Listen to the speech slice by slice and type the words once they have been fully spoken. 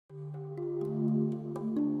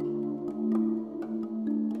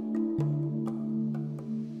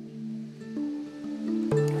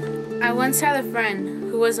I once had a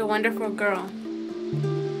friend who was a wonderful girl.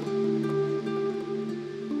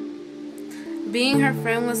 Being her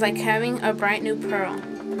friend was like having a bright new pearl.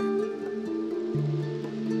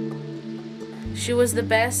 She was the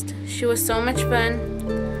best, she was so much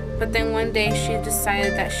fun, but then one day she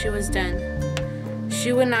decided that she was done.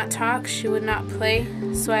 She would not talk, she would not play,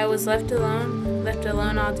 so I was left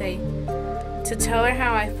alone all day. To tell her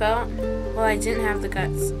how I felt, well, I didn't have the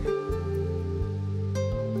guts.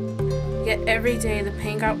 Yet every day the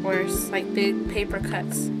pain got worse, like big paper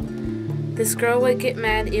cuts. This girl would get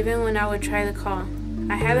mad even when I would try to call.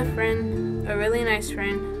 I had a friend, a really nice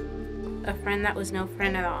friend, a friend that was no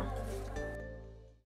friend at all.